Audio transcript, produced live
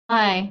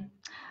Hi,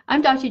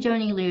 I'm Dr.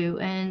 Joanny Liu,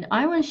 and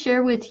I want to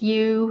share with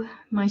you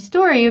my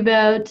story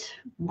about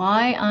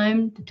why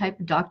I'm the type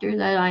of doctor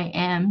that I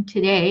am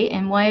today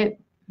and why it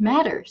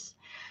matters.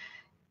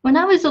 When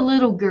I was a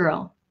little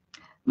girl,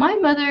 my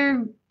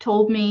mother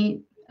told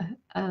me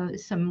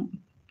some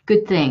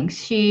good things.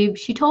 She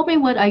told me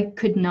what I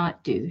could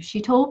not do. She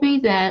told me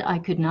that I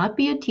could not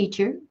be a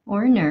teacher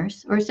or a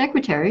nurse or a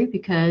secretary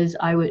because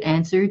I would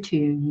answer to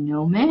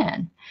no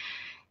man.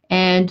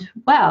 And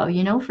wow,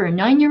 for a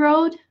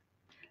 9-year-old,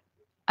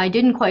 I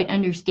didn't quite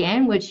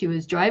understand what she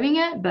was driving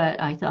at,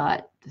 but I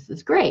thought, this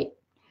is great.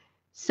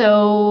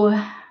 So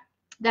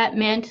that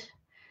meant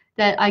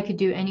that I could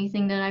do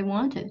anything that I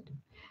wanted.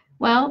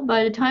 Well,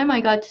 by the time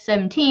I got to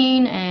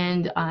 17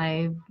 and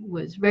I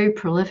was very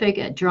prolific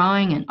at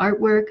drawing and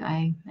artwork,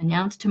 I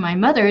announced to my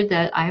mother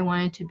that I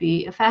wanted to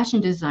be a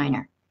fashion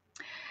designer.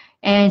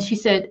 And she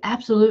said,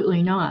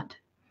 absolutely not.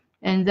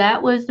 And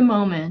that was the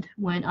moment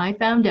when I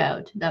found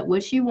out that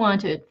what she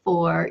wanted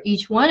for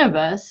each one of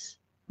us,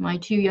 my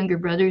two younger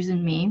brothers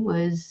and me,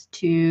 was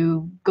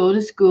to go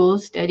to school,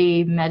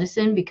 study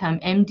medicine, become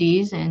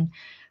MDs, and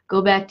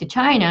go back to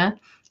China.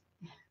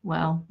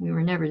 Well, we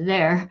were never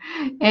there,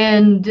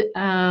 and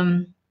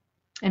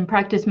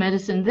practice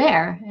medicine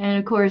there. And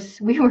of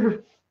course, we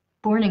were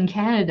born in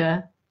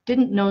Canada,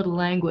 didn't know the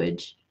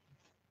language.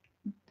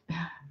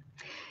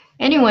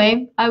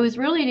 Anyway, I was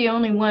really the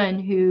only one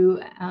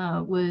who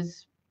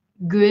was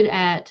good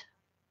at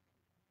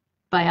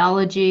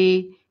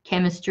biology,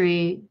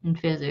 chemistry, and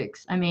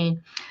physics. I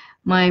mean,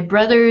 my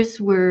brothers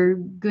were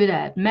good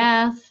at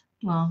math.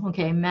 Well,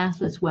 okay,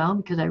 math as well,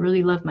 because I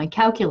really love my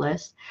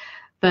calculus.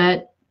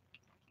 But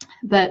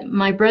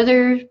my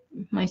brother,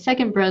 my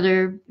second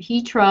brother,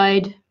 he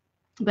tried,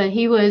 but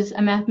he was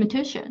a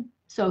mathematician,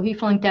 so he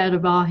flunked out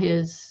of all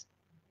his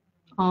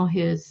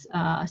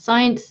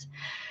science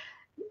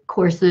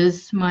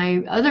courses.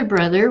 My other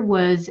brother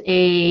was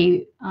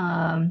he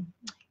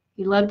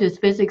loved his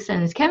physics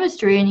and his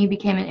chemistry, and he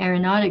became an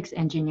aeronautics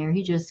engineer.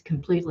 He just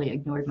completely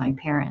ignored my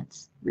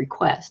parents'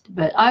 request.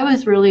 But I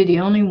was really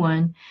the only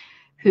one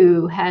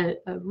who had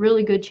a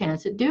really good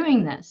chance at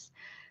doing this.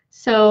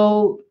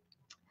 So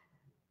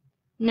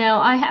now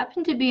I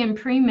happen to be in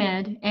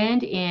pre-med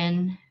and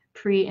in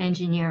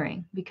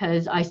pre-engineering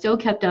because I still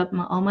kept up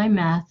all my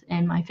math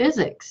and my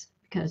physics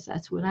because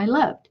that's what I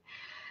loved.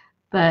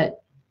 But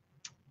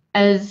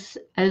as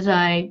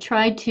I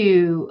tried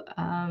to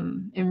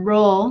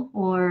enroll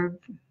or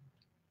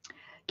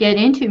get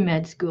into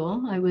med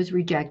school, I was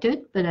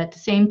rejected. But at the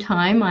same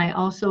time, I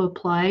also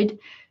applied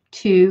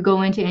to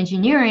go into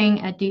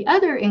engineering at the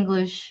other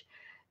English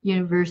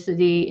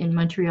university in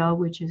Montreal,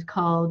 which is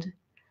called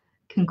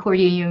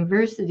Concordia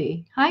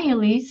University. Hi,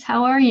 Elise.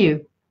 How are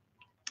you?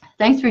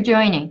 Thanks for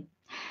joining.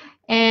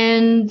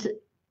 And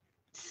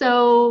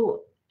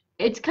so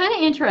it's kind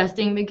of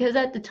interesting because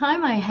at the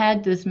time I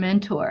had this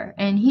mentor,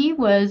 and he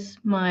was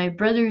my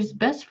brother's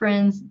best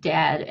friend's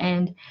dad.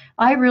 And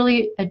I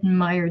really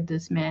admired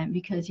this man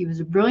because he was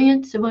a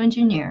brilliant civil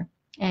engineer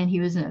and he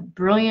was a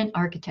brilliant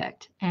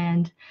architect.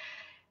 And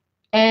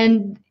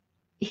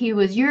he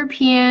was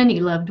European,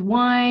 he loved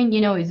wine,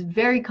 he's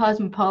very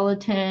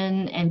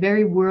cosmopolitan and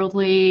very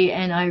worldly.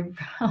 And I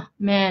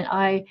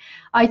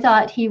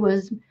thought he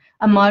was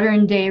a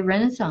modern day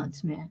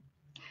Renaissance man,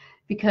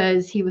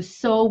 because he was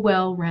so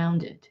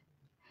well-rounded.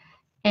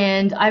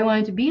 And I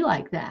wanted to be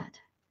like that.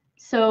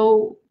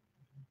 So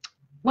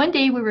one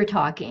day we were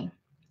talking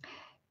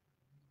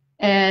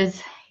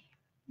after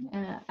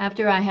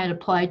I had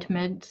applied to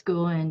med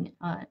school and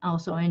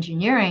also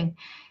engineering,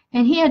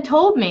 and he had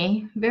told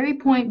me very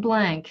point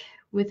blank,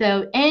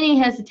 without any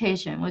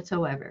hesitation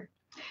whatsoever.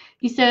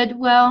 He said,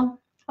 well,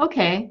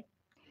 okay,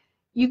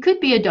 you could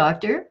be a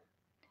doctor,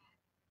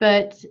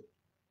 but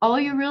all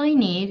you really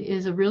need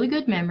is a really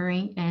good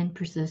memory and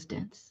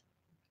persistence.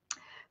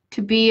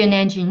 To be an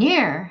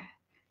engineer,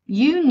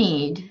 you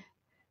need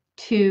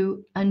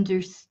to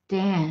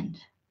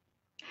understand.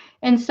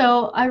 And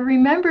so I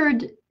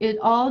remembered it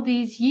all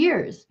these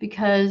years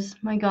because,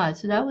 my God,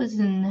 so that was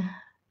in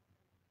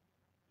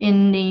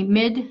the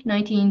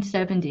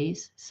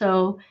mid-1970s.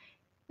 So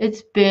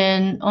it's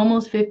been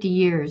almost 50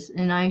 years,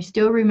 and I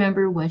still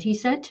remember what he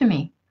said to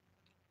me.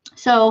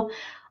 So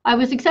I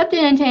was accepted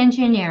into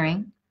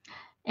engineering.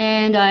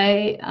 And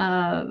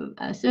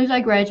as soon as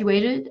I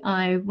graduated,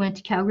 I went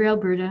to Calgary,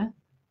 Alberta,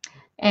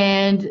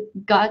 and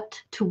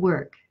got to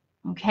work,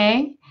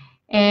 okay?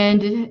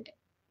 And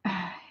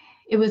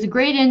it was a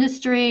great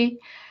industry.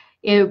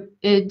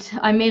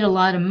 I made a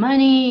lot of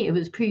money. It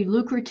was pretty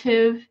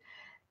lucrative,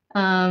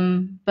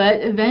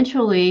 but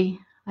eventually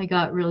I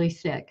got really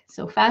sick.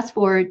 So fast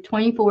forward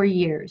 24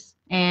 years,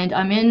 and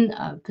I'm in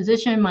a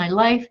position in my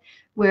life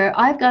where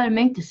I've got to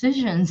make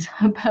decisions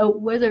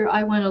about whether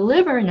I want to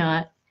live or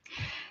not.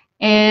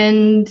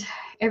 And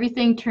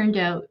everything turned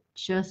out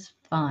just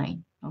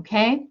fine,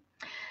 okay?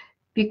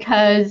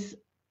 Because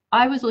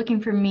I was looking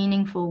for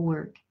meaningful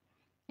work.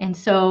 And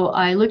so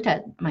I looked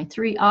at my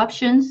 3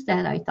 options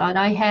that I thought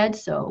I had.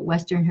 So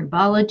Western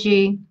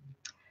herbology,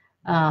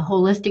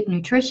 holistic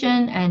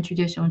nutrition, and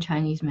traditional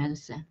Chinese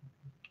medicine.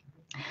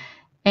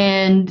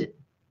 And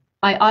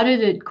I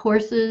audited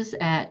courses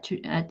at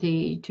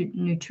the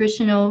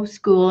nutritional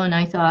school, and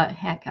I thought,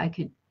 heck, I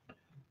could,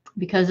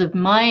 because of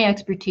my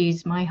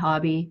expertise, my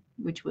hobby,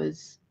 which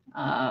was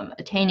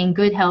attaining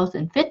good health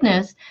and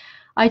fitness,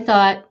 I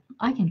thought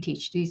I can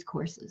teach these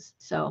courses.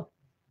 So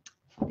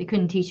they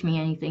couldn't teach me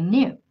anything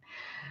new.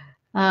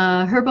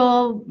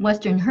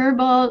 Western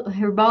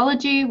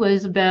herbology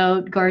was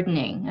about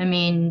gardening. I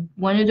mean,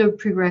 one of the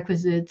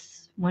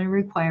prerequisites, one of the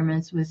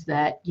requirements was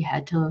that you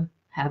had to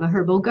have a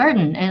herbal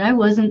garden, and I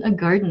wasn't a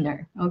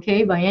gardener,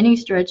 okay, by any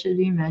stretch of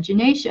the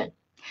imagination.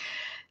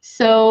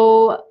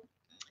 So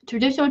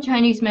traditional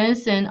Chinese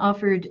medicine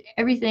offered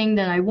everything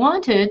that I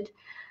wanted.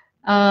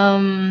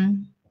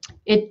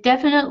 It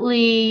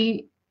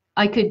definitely,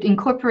 I could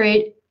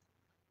incorporate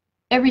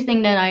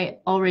everything that I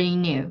already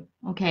knew,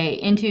 okay,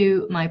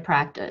 into my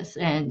practice.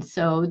 And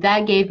so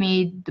that gave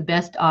me the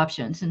best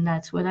options, and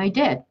that's what I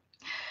did.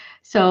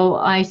 So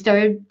I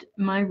started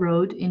my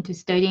road into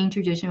studying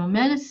traditional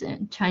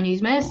medicine,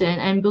 Chinese medicine,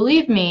 and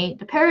believe me,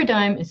 the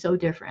paradigm is so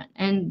different.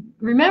 And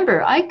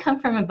remember, I come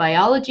from a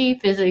biology,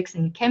 physics,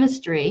 and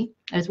chemistry,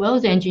 as well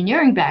as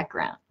engineering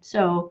background.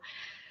 So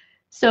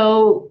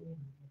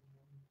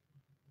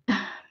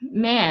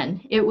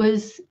man, it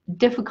was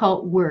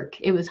difficult work.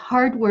 It was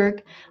hard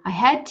work. I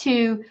had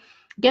to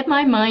get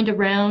my mind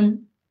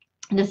around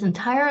this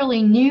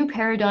entirely new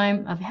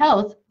paradigm of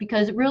health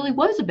because it really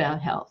was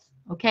about health.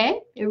 Okay,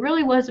 it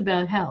really was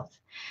about health.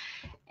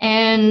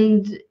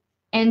 And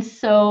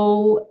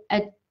so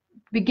at the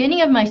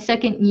beginning of my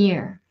second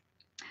year,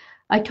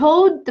 I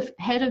told the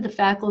head of the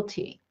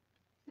faculty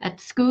at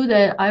the school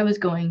that I was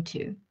going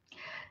to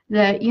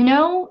that, you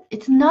know,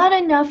 it's not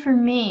enough for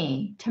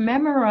me to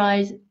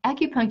memorize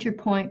acupuncture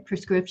point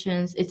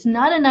prescriptions. It's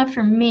not enough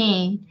for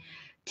me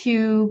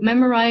to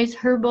memorize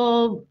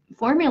herbal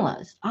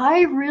formulas.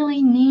 I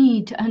really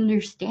need to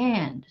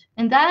understand.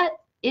 And that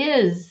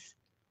is,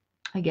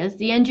 I guess,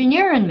 the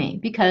engineer in me,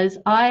 because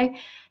I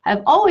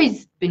have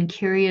always been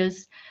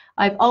curious.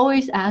 I've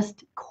always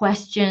asked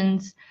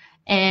questions,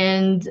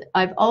 and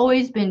I've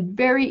always been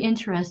very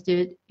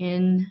interested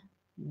in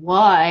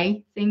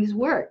why things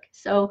work.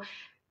 So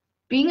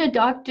being a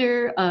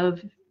doctor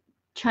of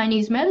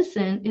Chinese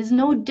medicine is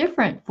no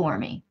different for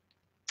me.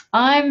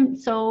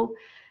 So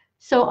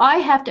I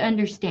have to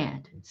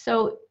understand.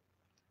 So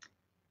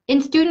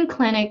in student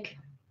clinic,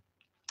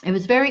 it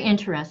was very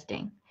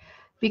interesting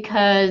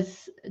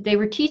because they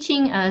were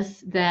teaching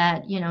us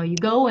that, you know, you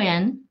go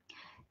in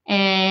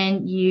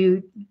and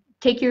you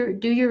do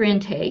your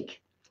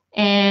intake,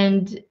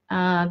 and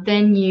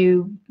then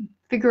you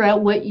figure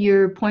out what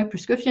your point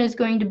prescription is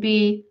going to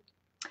be.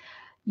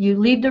 You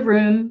leave the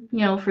room,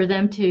 you know, for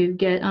them to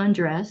get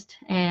undressed,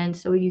 and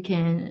so you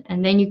can,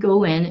 and then you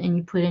go in and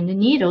you put in the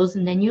needles,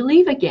 and then you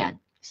leave again.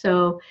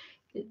 So,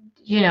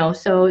 you know,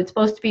 so it's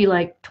supposed to be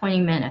like 20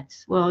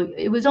 minutes. Well,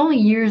 it was only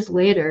years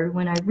later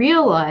when I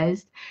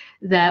realized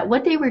that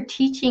what they were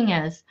teaching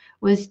us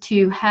was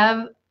to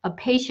have a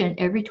patient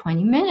every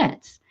 20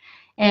 minutes.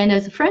 And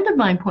as a friend of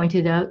mine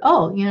pointed out,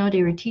 oh, you know,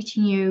 they were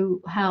teaching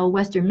you how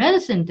Western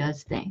medicine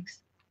does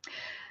things.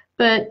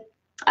 But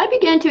I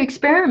began to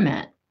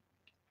experiment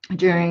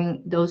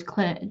during those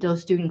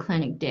student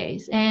clinic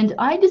days, and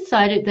I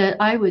decided that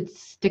I would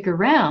stick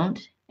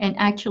around and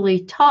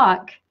actually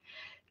talk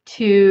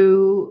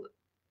to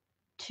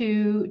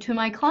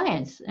my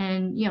clients,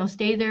 and, you know,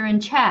 stay there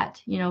and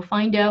chat, you know,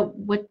 find out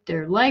what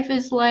their life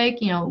is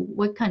like, you know,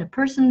 what kind of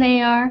person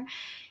they are.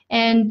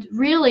 And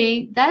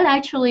really, that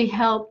actually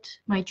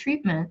helped my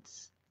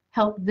treatments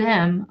help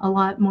them a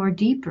lot more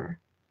deeper,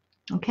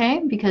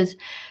 okay? Because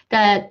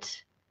that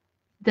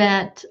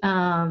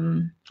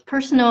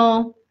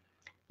personal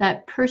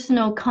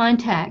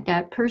contact,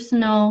 that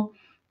personal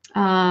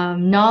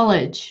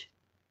knowledge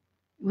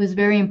was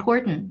very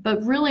important.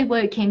 But really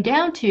what it came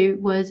down to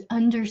was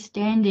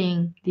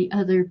understanding the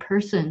other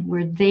person,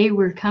 where they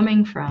were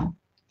coming from.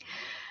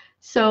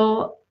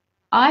 So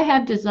I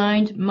have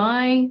designed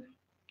my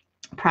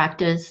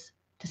practice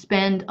to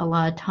spend a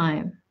lot of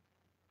time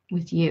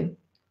with you,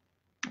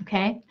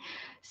 okay?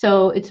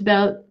 So it's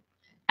about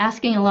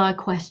asking a lot of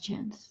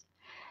questions.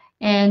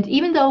 And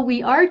even though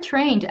we are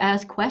trained to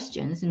ask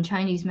questions in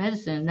Chinese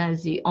medicine, that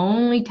is the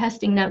only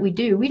testing that we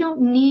do, we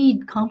don't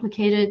need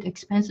complicated,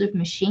 expensive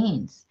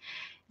machines.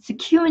 It's a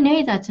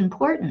Q&A that's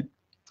important.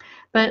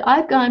 But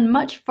I've gone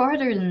much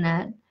farther than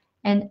that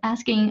and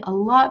asking a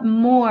lot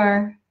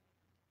more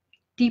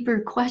deeper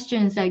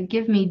questions that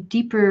give me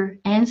deeper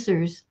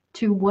answers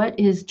to what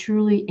is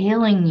truly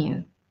ailing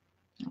you,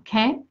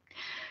 okay?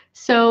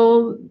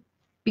 So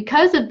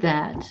because of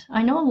that,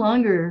 I no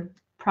longer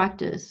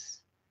practice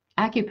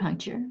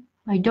acupuncture.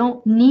 I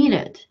don't need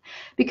it,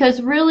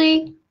 because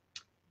really,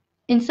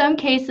 in some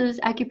cases,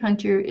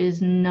 acupuncture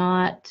is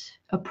not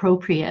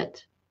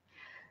appropriate.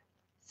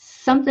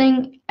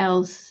 Something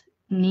else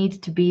needs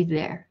to be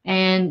there.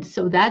 And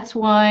so that's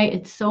why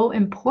it's so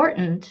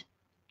important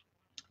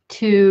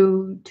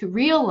to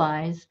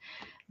realize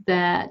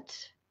that,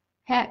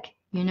 heck,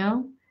 you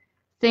know,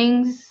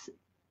 things,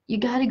 you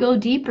got to go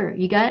deeper.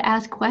 You got to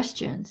ask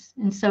questions.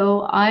 And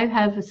so I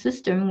have a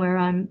system where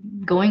I'm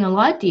going a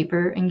lot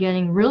deeper and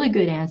getting really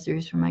good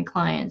answers from my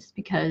clients,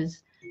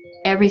 because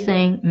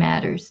everything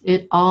matters.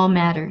 It all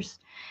matters.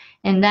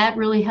 And that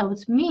really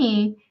helps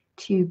me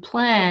to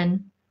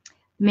plan,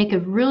 make a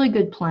really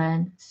good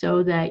plan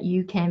so that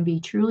you can be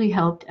truly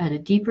helped at a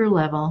deeper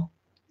level.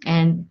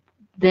 And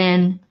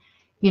then,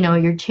 you know,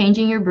 you're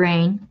changing your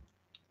brain,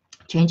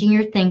 changing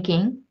your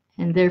thinking,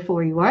 and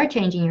therefore you are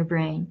changing your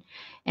brain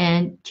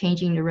and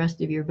changing the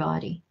rest of your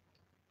body.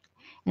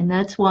 And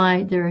that's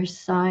why there are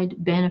side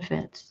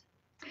benefits.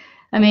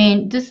 I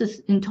mean, this is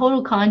in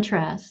total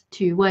contrast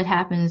to what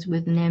happens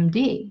with an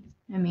MD.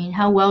 I mean,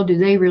 how well do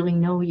they really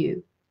know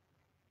you?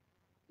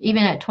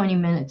 Even at 20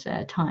 minutes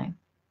at a time.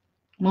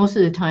 Most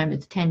of the time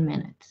it's 10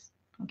 minutes.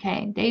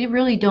 Okay? They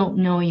really don't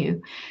know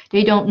you.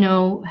 They don't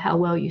know how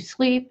well you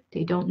sleep.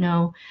 They don't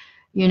know,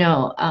 you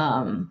know,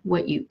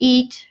 what you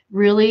eat,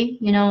 really,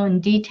 you know, in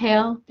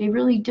detail. They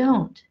really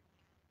don't.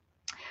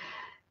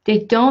 They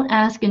don't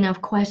ask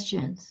enough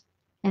questions.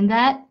 And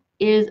that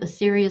is a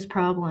serious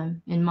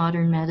problem in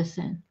modern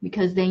medicine,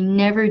 because they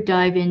never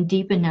dive in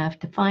deep enough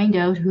to find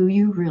out who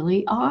you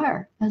really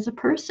are as a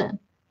person.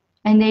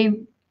 And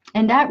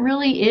that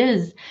really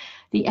is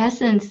the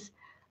essence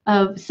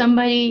of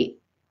somebody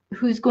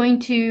who's going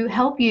to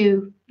help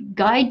you,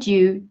 guide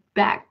you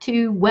back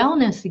to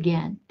wellness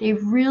again. They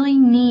really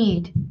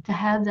need to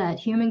have that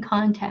human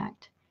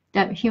contact,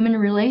 that human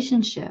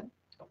relationship.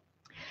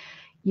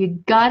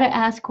 You got to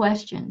ask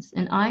questions,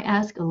 and I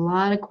ask a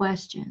lot of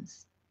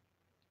questions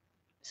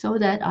so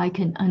that I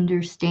can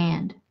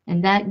understand.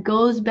 And that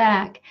goes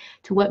back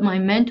to what my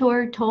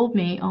mentor told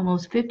me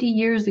almost 50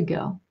 years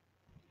ago,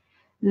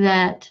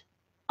 that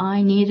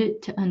I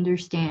needed to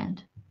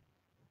understand.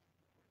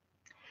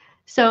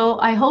 So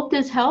I hope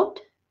this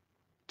helped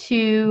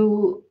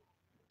to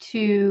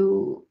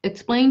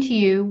explain to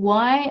you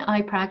why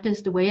I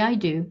practice the way I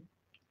do,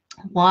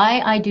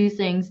 why I do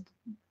things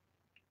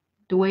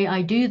the way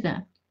I do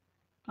them.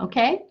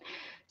 Okay?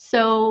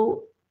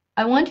 So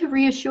I want to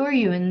reassure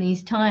you in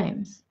these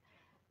times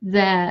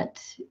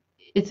that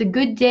it's a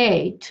good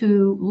day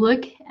to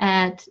look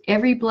at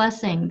every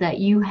blessing that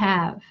you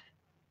have,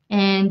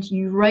 and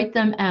you write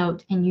them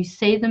out and you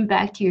say them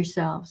back to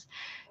yourselves,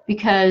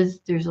 because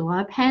there's a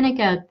lot of panic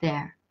out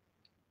there.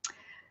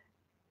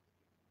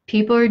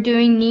 People are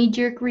doing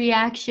knee-jerk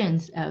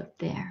reactions out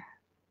there.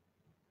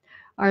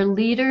 Our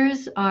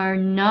leaders are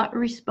not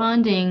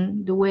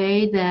responding the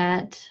way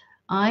that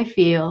I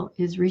feel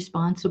is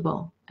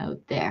responsible out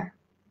there.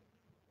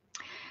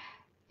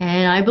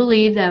 And I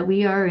believe that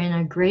we are in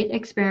a great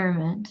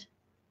experiment,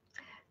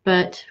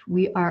 but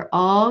we are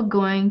all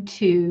going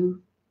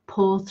to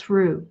pull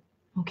through.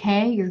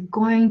 Okay? You're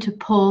going to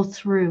pull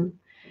through.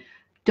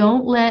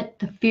 Don't let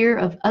the fear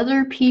of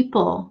other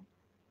people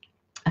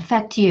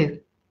affect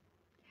you.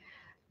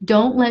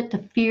 Don't let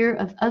the fear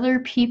of other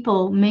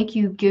people make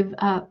you give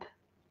up.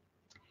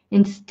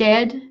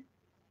 Instead,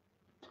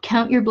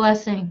 count your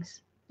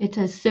blessings. It's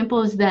as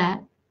simple as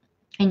that.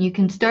 And you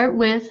can start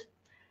with,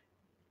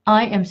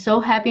 I am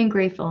so happy and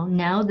grateful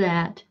now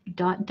that ...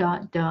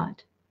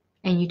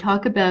 And you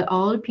talk about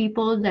all the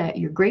people that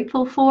you're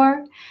grateful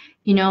for.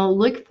 You know,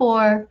 look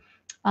for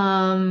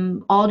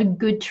all the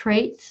good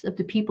traits of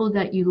the people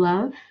that you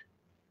love.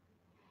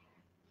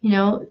 You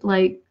know,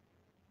 like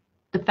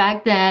the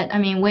fact that, I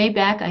mean, way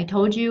back I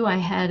told you I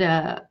had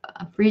a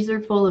freezer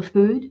full of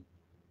food.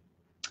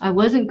 I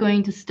wasn't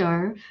going to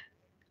starve.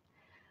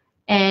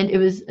 And it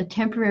was a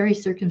temporary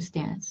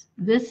circumstance.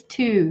 This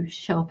too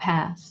shall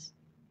pass.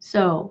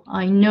 So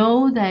I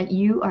know that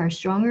you are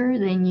stronger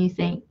than you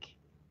think.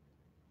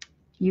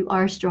 You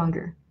are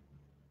stronger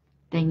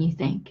than you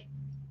think.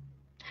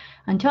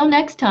 Until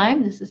next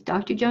time, this is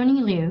Dr.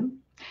 Joanny Liu.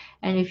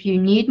 And if you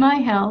need my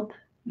help,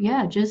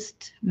 yeah,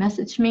 just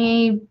message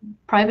me,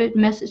 private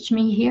message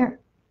me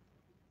here.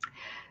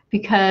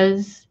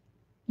 Because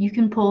you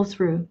can pull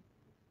through.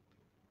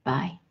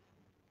 Bye.